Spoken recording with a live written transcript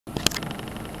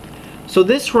So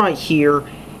this right here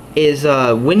is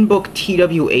a Winbook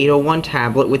TW801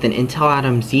 tablet with an Intel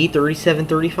Atom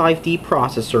Z3735D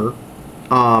processor,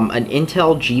 an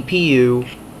Intel GPU,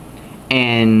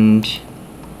 and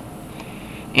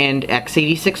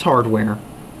x86 hardware.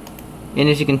 And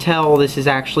as you can tell, this is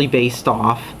actually based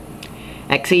off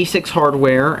x86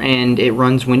 hardware, and it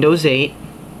runs Windows 8,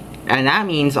 and that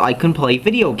means I can play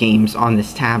video games on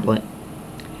this tablet.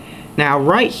 Now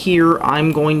right here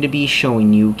I'm going to be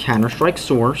showing you Counter-Strike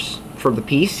Source for the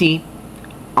PC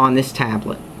on this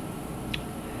tablet,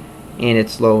 and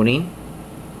it's loading.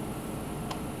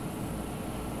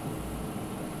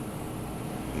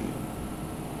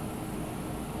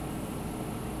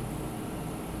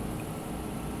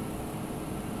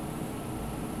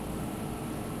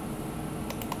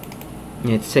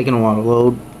 It's taking a while to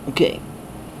load. Okay.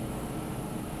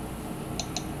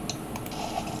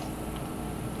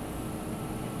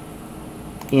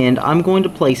 And I'm going to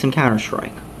play some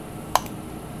Counter-Strike.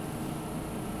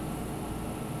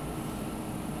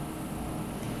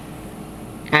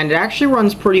 And it actually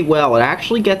runs pretty well. It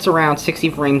actually gets around 60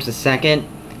 frames a second.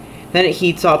 Then it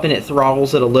heats up and it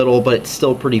throttles it a little, but it's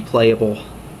still pretty playable.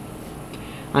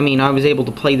 I mean, I was able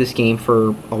to play this game for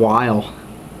a while,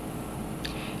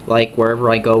 like wherever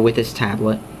I go with this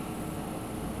tablet.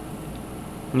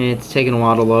 And it's taking a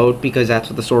while to load because that's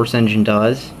what the Source engine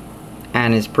does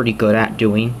and is pretty good at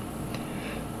doing.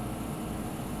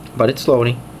 But it's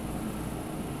loading.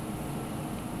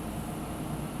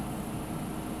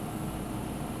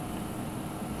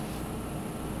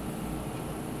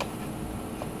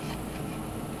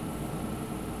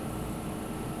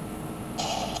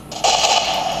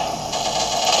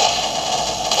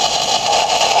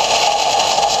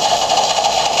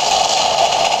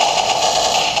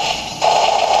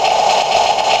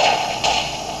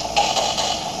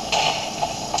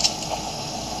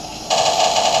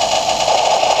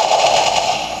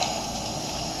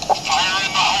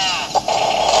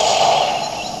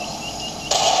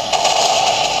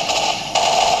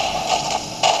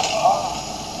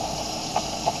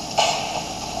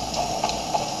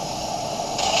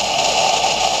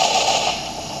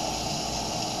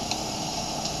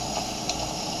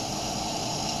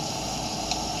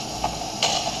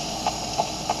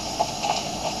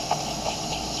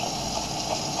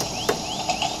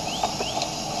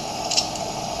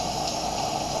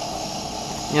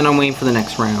 And I'm waiting for the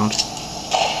next round.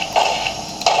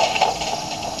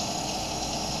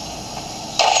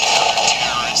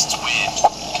 Terrorists win.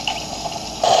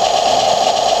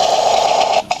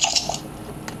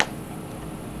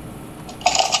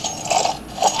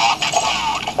 Lock and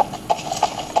load.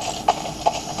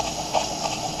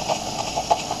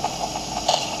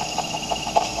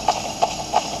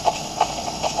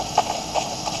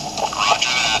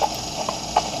 Roger that.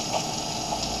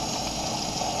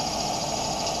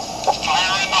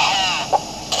 Fire in the hole!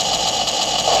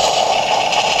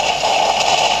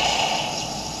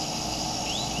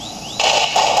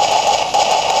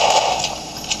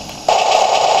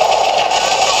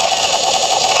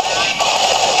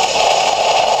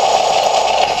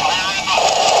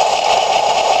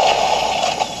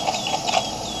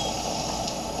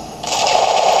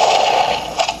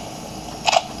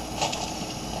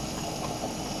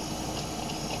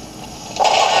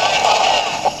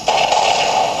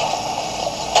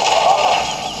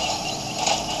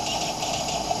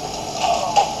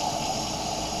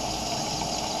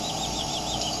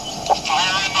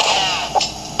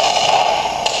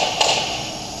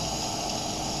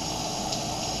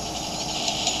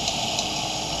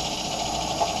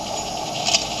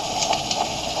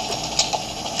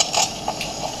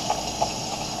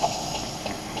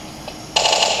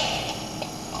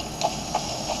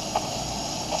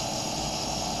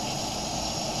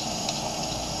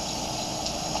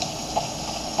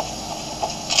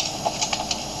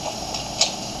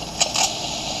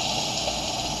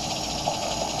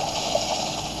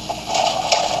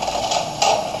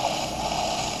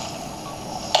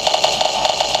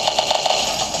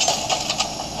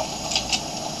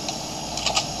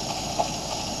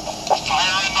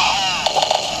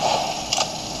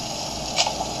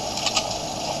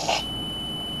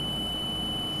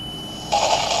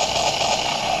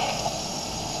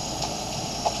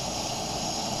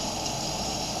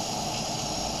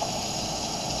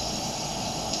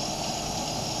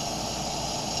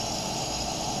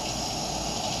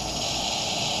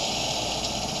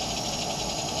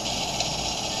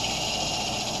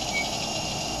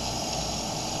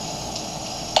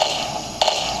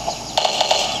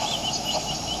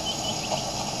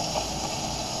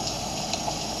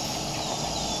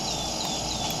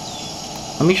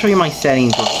 me show you my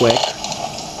settings real quick.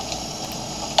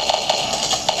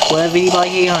 1280 by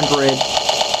 800,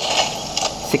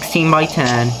 16 by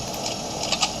 10,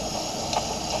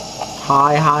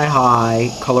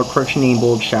 high, color correction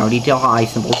enabled, shadow detail high,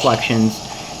 simple selections,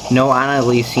 no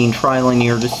anti-aliasing,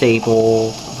 trilinear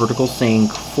disabled, vertical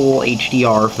sync, full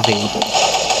HDR if available.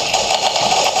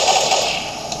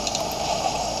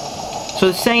 So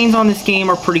the settings on this game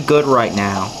are pretty good right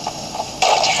now.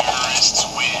 Terrorists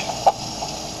win.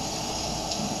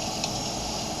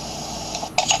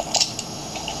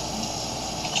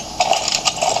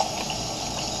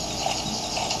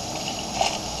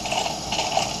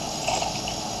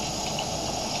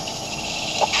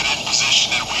 Get in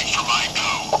position and wait for my go.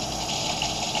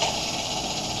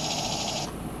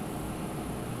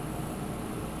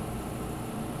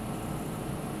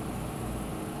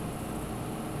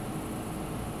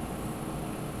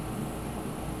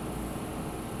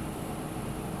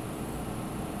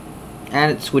 And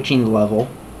it's switching the level.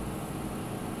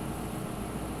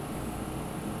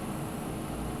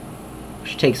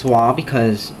 Which takes a while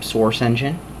because source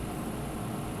engine.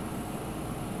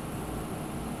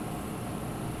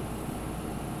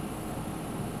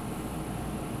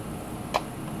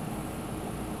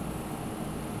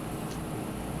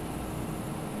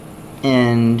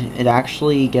 And it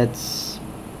actually gets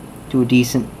to a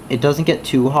decent, it doesn't get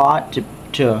too hot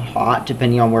to hot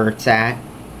depending on where it's at.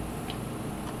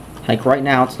 Like right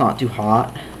now it's not too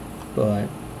hot, but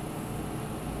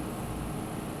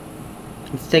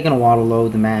it's taking a while to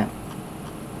load the map.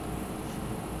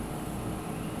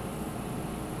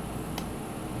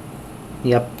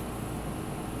 Yep.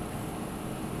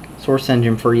 Source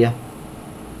engine for you.